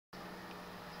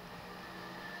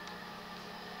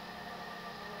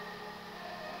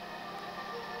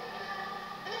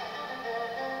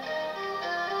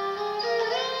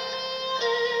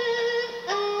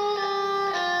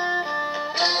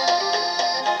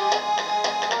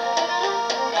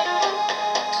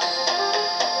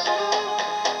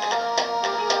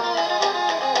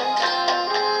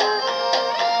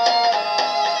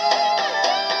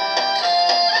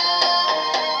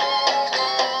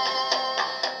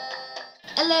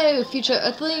Hello, future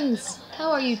Earthlings.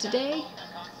 How are you today?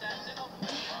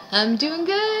 I'm doing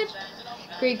good.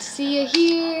 Great to see you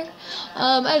here.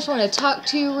 I just want to talk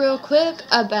to you real quick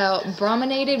about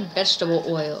brominated vegetable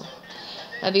oil.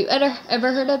 Have you ever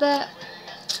heard of that?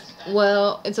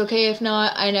 Well, it's okay if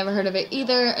not. I never heard of it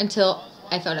either until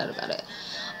I found out about it.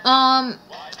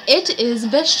 It is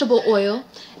vegetable oil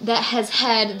that has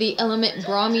had the element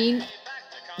bromine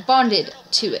bonded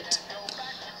to it.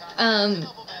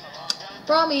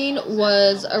 Bromine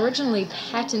was originally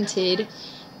patented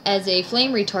as a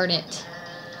flame retardant.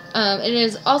 It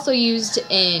is also used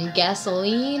in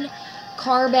gasoline,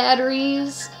 car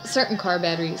batteries, certain car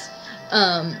batteries,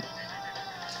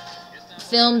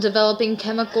 film developing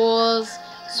chemicals,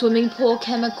 swimming pool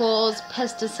chemicals,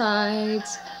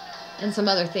 pesticides, and some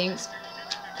other things.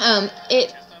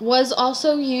 It was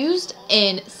also used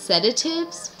in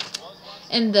sedatives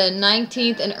in the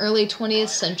 19th and early 20th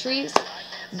centuries,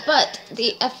 but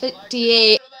the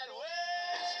FDA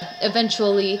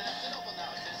eventually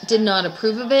did not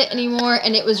approve of it anymore,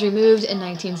 and it was removed in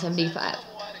 1975.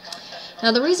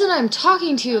 Now, the reason I'm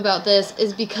talking to you about this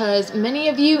is because many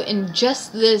of you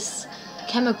ingest this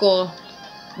chemical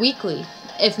weekly,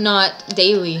 if not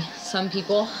daily, some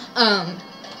people.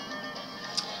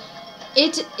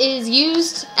 It is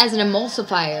used as an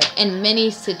emulsifier in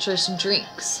many citrus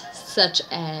drinks, such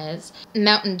as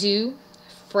Mountain Dew,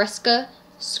 Fresca,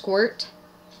 Squirt,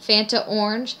 Fanta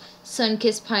Orange,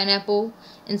 Sunkissed Pineapple,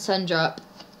 and Sundrop.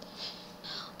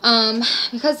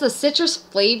 Because the citrus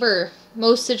flavor,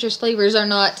 most citrus flavors are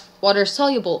not water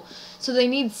soluble, so they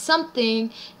need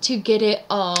something to get it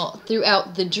all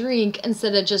throughout the drink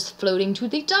instead of just floating to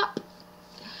the top.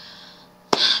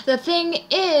 The thing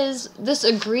is, this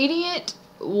ingredient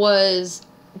was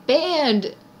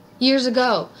banned years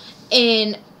ago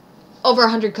in over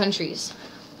 100 countries,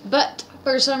 but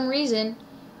for some reason,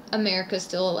 America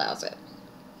still allows it.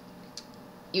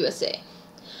 USA.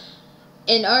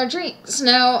 In our drinks.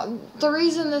 Now, the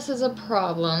reason this is a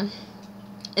problem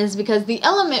is because the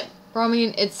element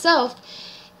bromine itself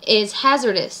is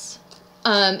hazardous.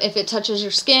 If it touches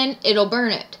your skin, it'll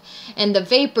burn it. And the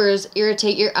vapors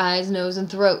irritate your eyes, nose, and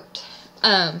throat.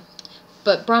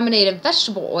 But brominated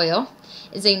vegetable oil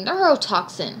is a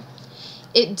neurotoxin.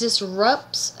 It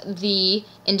disrupts the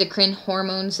endocrine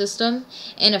hormone system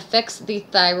and affects the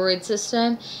thyroid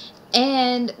system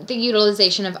and the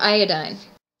utilization of iodine.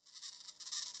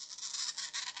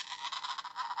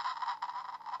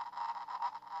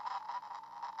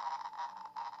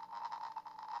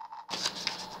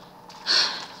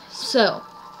 So,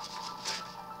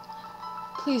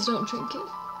 please don't drink it.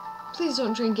 Please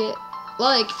don't drink it.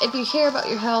 Like, if you care about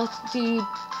your health, dude,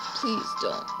 please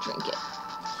don't drink it.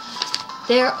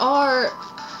 There are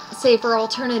safer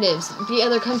alternatives. The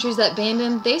other countries that banned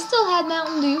them, they still had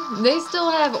Mountain Dew. They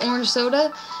still have orange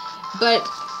soda, but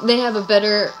they have a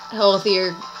better,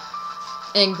 healthier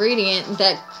ingredient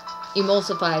that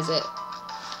emulsifies it.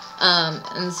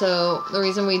 And so the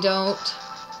reason we don't,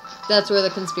 that's where the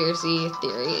conspiracy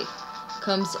theory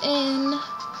comes in.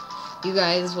 You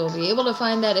guys will be able to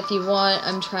find that if you want.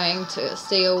 I'm trying to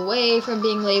stay away from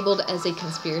being labeled as a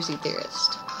conspiracy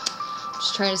theorist.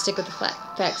 Just trying to stick with the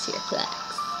facts here.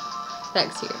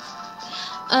 Facts here.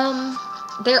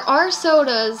 There are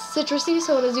sodas, citrusy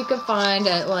sodas you can find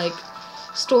at, like,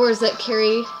 stores that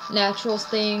carry natural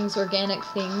things, organic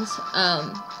things.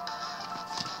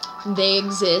 They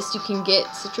exist. You can get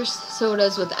citrus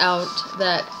sodas without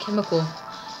that chemical.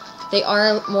 They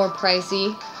are more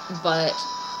pricey, but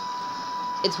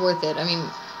it's worth it. I mean,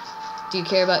 do you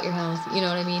care about your health? You know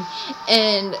what I mean?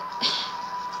 And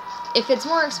if it's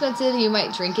more expensive, you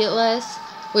might drink it less,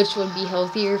 which would be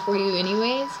healthier for you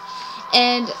anyways.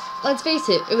 And let's face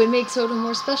it, it would make soda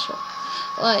more special.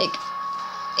 Like,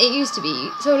 it used to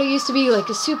be. Soda used to be like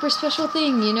a super special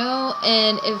thing, you know?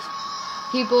 And if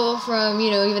people from, you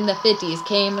know, even the 50s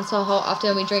came and saw how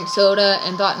often we drank soda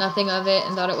and thought nothing of it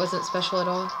and thought it wasn't special at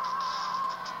all,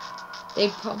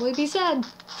 they'd probably be sad.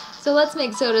 So let's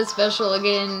make soda special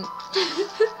again.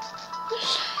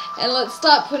 And let's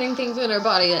stop putting things in our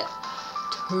body that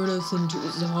turn us into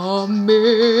zombies.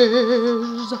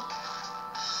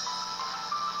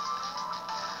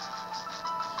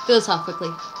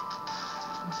 Philosophically.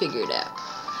 Figure it out.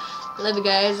 Love you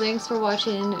guys. Thanks for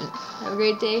watching. And have a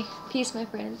great day. Peace, my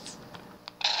friends.